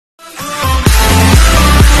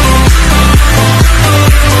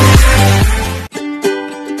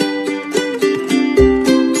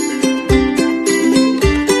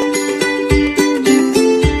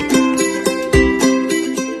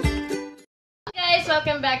guys!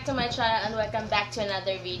 Welcome back to my channel and welcome back to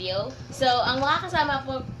another video. So, ang makakasama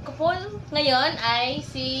ko po ngayon ay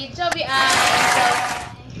si Jovie Ann.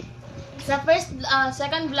 So, sa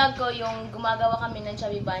second vlog ko, yung gumagawa kami ng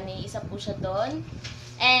Chubby Bunny, isa po siya doon.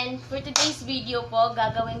 And for today's video po,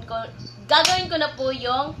 gagawin ko na po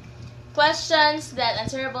yung questions that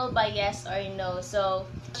answerable by yes or no. So,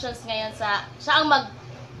 questions ngayon siya ang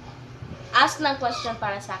ask ng question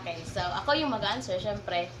para sa akin. So, ako yung mag-answer.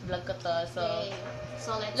 Syempre, vlog ko to. So, okay.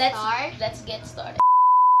 So let's start. Let's get started.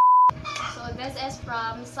 So, this is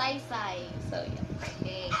from Sai Sai. So, yeah.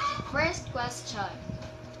 Okay. First question.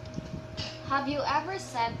 Have you ever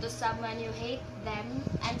said to someone you hate them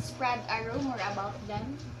and spread a rumor about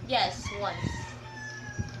them? Yes, once.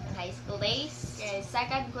 In high school days. Okay.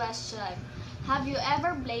 Second question. Have you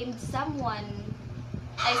ever blamed something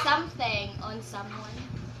on someone?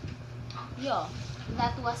 Yeah.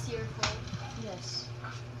 That was your fault. Yes.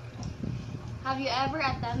 Have you ever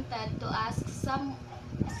attempted to ask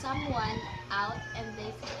someone out and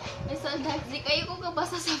they said, so di kayo ko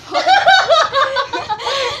kabasa sa phone.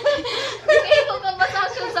 Di kayo ko kabasa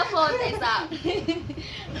sa phone.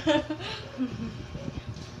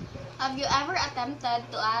 Have you ever attempted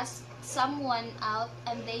to ask someone out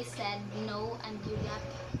and they said no and you got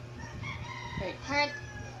hurt?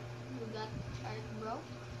 You got hurt, bro?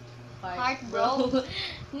 Heart broke?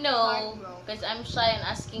 No, because I'm shy in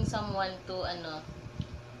asking someone to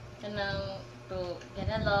get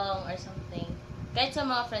along or something. Kahit sa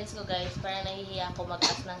mga friends ko, guys, parang nahihiya ako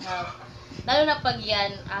mag-ask ng help. Lalo na pag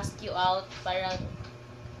yan, ask you out, parang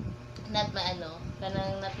not my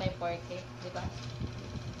porke, di ba?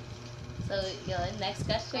 So, yun, next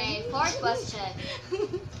question. Okay, fourth question.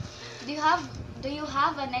 Do you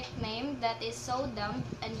have a nickname that is so dumb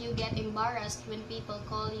and you get embarrassed when people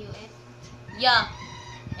call you it? Yeah.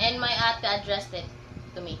 And my ate addressed it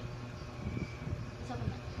to me.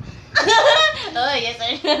 Oh, yes,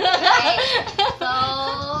 sir. Okay. So,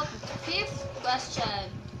 fifth question.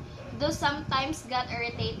 Do sometimes get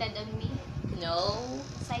irritated on me? No.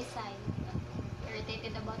 Sai Sai.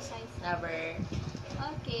 Irritated about Sai Sai? Never.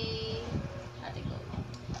 Okay. Ate Gold.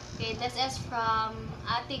 Okay, this is from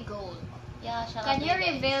Ate Gold. Yeah, Can you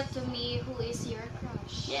reveal to me who is your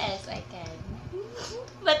crush? Yes, I can.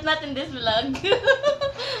 But not in this vlog.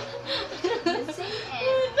 Say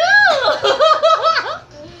it. No!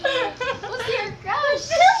 Who's your crush?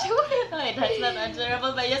 Wait, that's not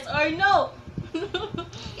answerable by yes or no.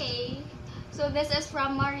 Okay. So this is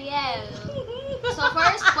from Marielle. So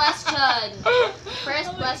first question. First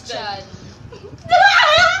question.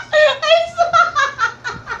 I'm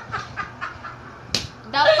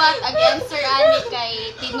Dapat against ani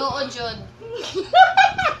kay tinuod jud.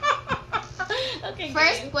 Okay,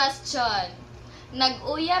 First question.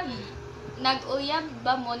 Nag-uyab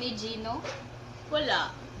ba mo ni Gino?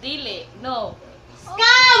 wala. Dili. No.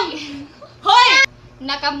 Scam! Hoy!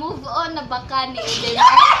 Naka-move on na ba ka ni Eden?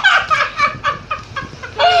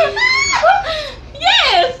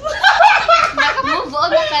 Yes! Naka-move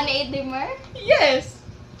on na ka ni Edimer? Yes!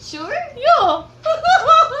 Sure? Yo!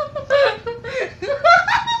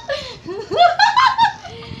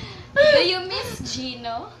 Do you miss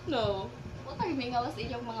Gino? No. What are you ngawas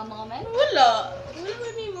inyong mga men? Wala. Wala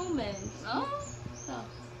may moments. Oh? Oh.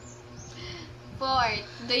 Fourth,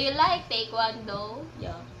 do you like taekwondo?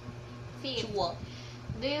 Yeah. Fifth, Chua.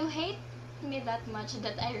 do you hate me that much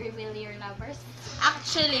that I reveal your lovers?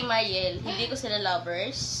 Actually, Mariel, hindi ko sila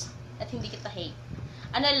lovers at hindi kita hate.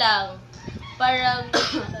 Ano lang, parang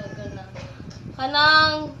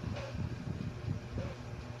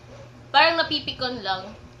parang napipikon lang.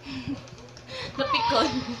 Napikon.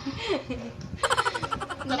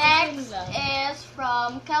 Next is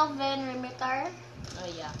from Kelvin Remitar. Oh,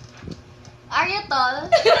 yeah. Are you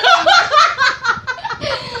tall?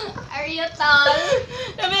 Are you tall?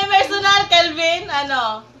 May personal, Kelvin.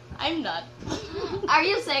 Ano? I'm not. Are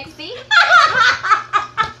you sexy?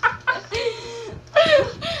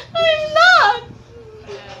 I'm not.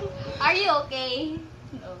 Are you okay?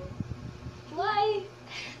 No. Why?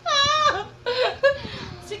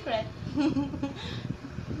 Secret.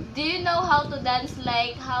 Do you know how to dance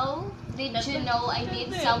like how did you know I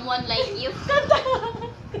need someone like you?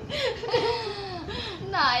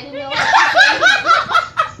 No, I don't know what to say.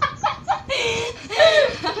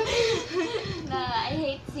 Nah, I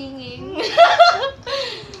hate singing.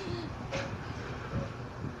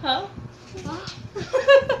 Huh?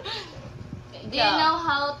 Do you know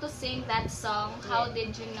how to sing that song? How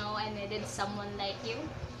did you know I needed someone like you?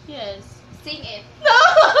 Yes. Sing it. No!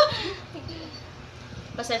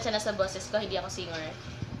 Pasensya na sa boses ko, hindi ako singer.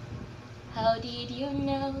 How did you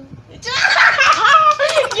know?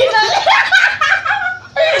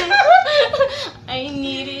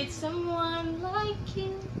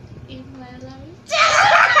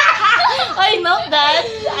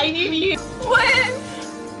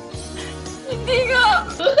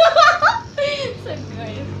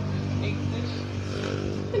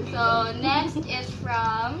 So, next is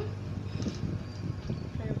from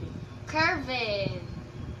Kervin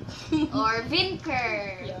or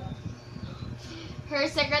Vinker. Yeah. Her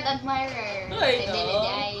secret admirer. Ay,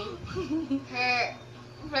 no. Her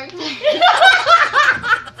friend.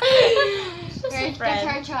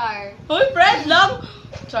 Char. Uy, friend lang!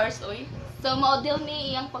 Charles, uy. So, maudil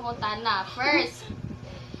ni iyang pangutana. First,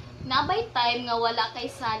 nabay time nga wala kay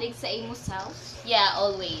salig sa imo self? Yeah,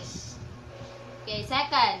 always. Okay,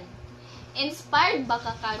 second, inspired ba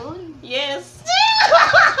ka karon? Yes!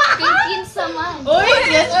 Kay kinsa man? Uy,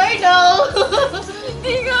 yes or no?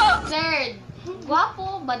 Hindi ko! Third,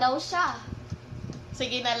 gwapo ba daw siya?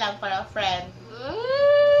 Sige na lang para friend.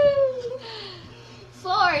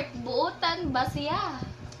 Fourth, buutan ba siya?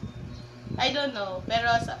 I don't know, pero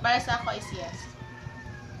para sa ako is yes.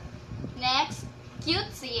 Next, cute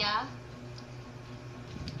siya?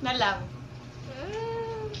 Na lang.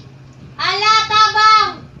 Ala,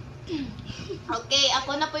 tabang! Okay,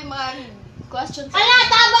 ako na po yung mga questions. Ala,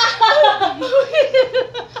 tabang!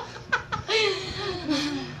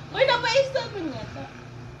 Uy, napaisa mo niya ito.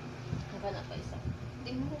 Napaisa.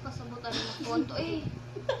 Hindi mo ko kasabutan ng konto eh.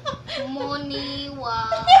 Moniwa.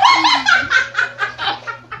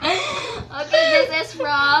 Okay, this is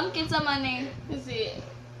from kinsa man eh. Si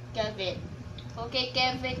Kevin. Okay,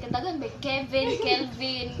 Kevin. Katagan ba? Kevin,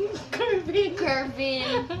 Kelvin, Kervin.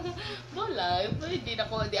 Wala. Di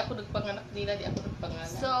ako nagpanganak nila. Di ako nagpanganak.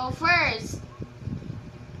 So, first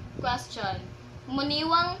question.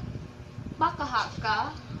 Muniwang pakaha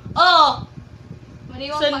ka? Oh!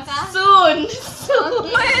 Muniwang paka? Soon!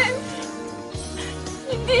 Okay.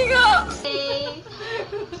 Hindi ko! Okay.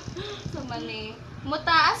 So, mani.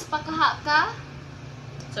 Mutaas pakaha ka?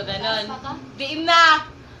 So, ganon. Mutaas paka? Di na!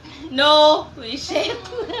 No! We shit!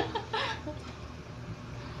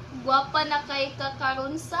 Guwapa na kay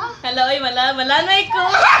kakaroon sa? Hello, oy, malanay ko!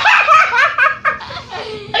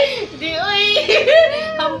 Di, oy!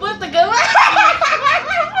 Hambot, tagawa!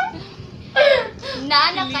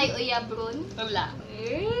 Naana kay uyabron? Wala.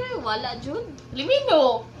 Wala jud.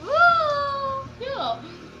 Limino! Wow! Yeah.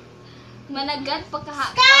 Managad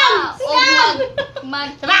pagkaha ka. Scam! O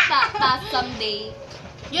magkita ta someday.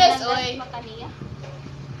 Yes, Managad oy! pa kaniya?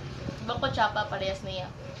 Bako chapa, parehas niya.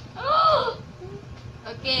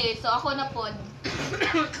 Okay, so ako na po.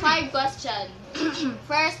 5 question.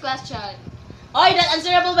 First question. Oy, that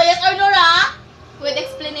answerable ba yes or no, ra? With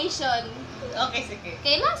explanation. Okay, sige.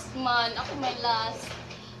 Okay, last man. Ako may last.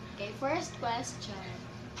 Okay, first question.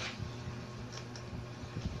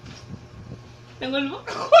 Nangul mo?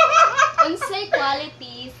 Unsay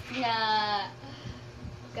qualities nga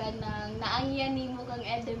kanang naangyan nimo kang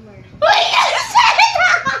Edmer?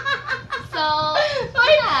 So,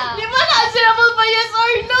 Di ba na-answerable ba yes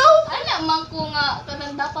or no? Ala man ko nga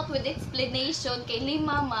kanang dapat with explanation kay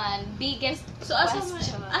lima man biggest So,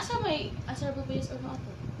 question. asa may answerable ba yes or no ako?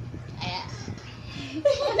 Aya.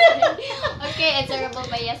 Okay, answerable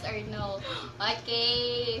ba yes or no?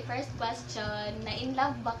 Okay, first question. Na-in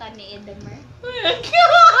love ba ka ni Edmer?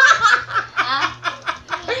 Ah?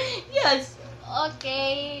 Yes.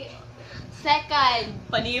 Okay. Second.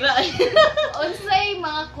 Panira. Unsay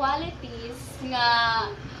mga qualities nga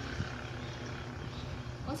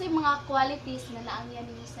naangyan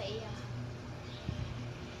nimo sa iya?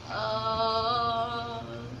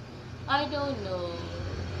 I don't know.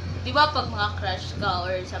 Di ba pag mga crush ka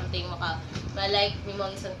or something, ma-like mo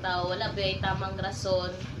ang isang tao, wala ba tamang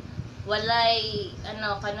rason, walay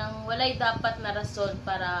dapat na rason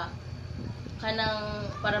para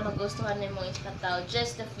magustuhan mo yung isang tao.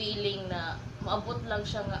 Just the feeling na maabot lang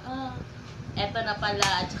siya nga, eto na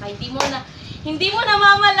pala, at saka hindi mo na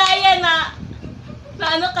mamalaya na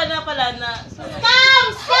ano ka na pala na scam!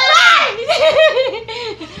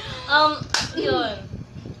 Yun.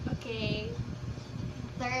 Okay.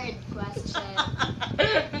 Third question.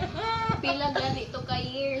 Pila ganito ka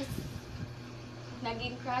years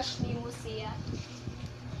naging crush nimo siya?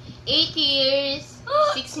 8 years,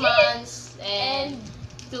 6 months, and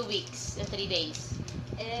 2 weeks, and 3 days.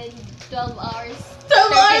 And 12 hours,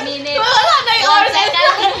 12 hours? 30 minutes. Wala na yung 1 hours.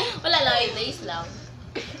 second. Wala lang, 8 days lang.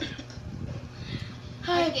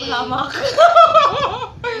 Ay, Okay. pahamak.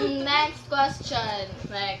 Next question.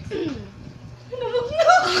 Next.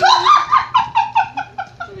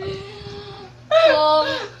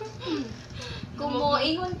 Kung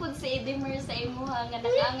moingon pud si Edmer sa imuha nga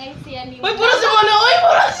nag-angay siya ni Uy, puro si Mono! Uy,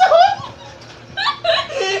 puro si Mono!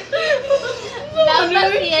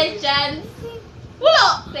 dapat siya chance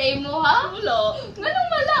Wala! sa imuha? Wala. Ganong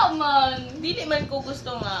malaman? Dili man ko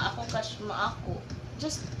gusto nga, akong crush mo ako.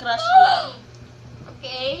 Just crush lang.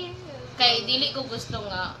 Okay. Kay dili ko gusto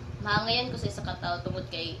nga maangayan ko sa isa ka tawo tungod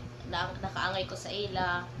kay nakaangay ko sa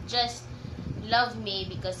ila. Just love me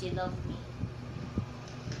because you love me.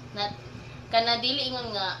 Not kana dili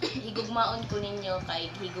ingon nga higugmaon ko ninyo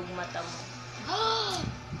kay higugma ta mo.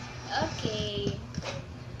 Okay.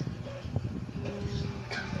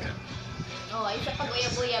 Oh, isa pag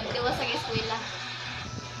uyab-uyab, di ba sa eskwela?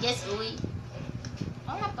 Yes, uy.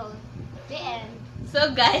 Oh, na to. The end.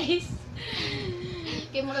 So guys,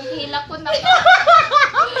 Kaya mo naghihila ko na ka.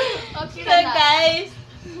 Okay so guys,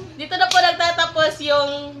 dito na po nagtatapos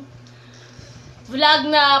yung vlog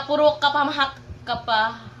na puro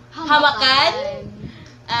hamakan.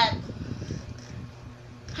 At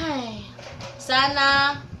ay,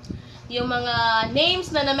 sana yung mga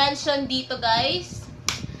names na na-mention dito guys,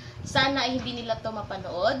 sana ay hindi nila to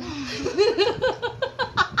mapanood.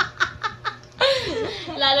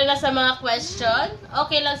 Lalo na sa mga question.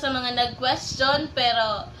 Okay lang sa mga nag-question,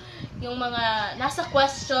 pero yung mga nasa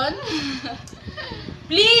question,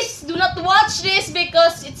 please do not watch this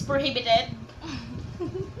because it's prohibited.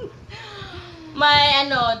 May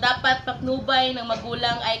dapat patnubay ng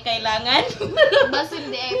magulang ay kailangan. Bas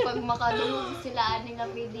hindi pag makalungog sila ani nga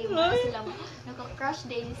video mo sila naka-crush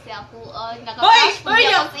din siya ako naka-crush po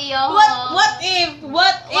ako sa iyo. What if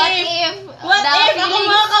ako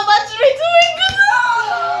mga kabatchmates? Oh my God!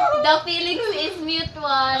 The feelings is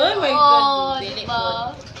mutual. Oh my God.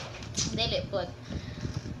 Dili po.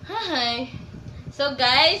 Hi. So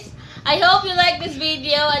guys, I hope you like this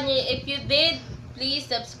video, and if you did, please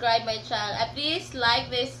subscribe my channel. Please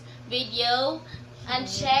like this video and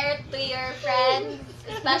share it to your friends,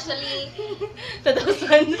 especially to those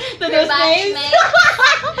names.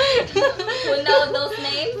 Who know those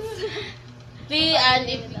names? Please, and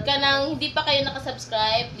if hindi pa kayo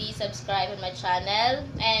nakasubscribe, please subscribe on my channel.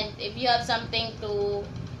 And if you have something to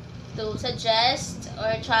suggest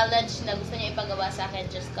or challenge na gusto niyo ipagawa sa akin,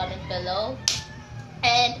 just comment below.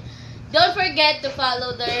 And don't forget to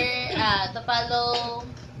follow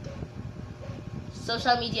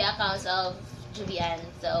social media accounts of Jovie Ann.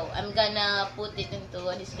 So I'm gonna put it into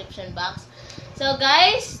a description box. So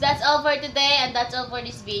guys, that's all for today, and that's all for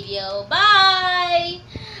this video. Bye!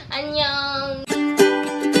 Annyeong!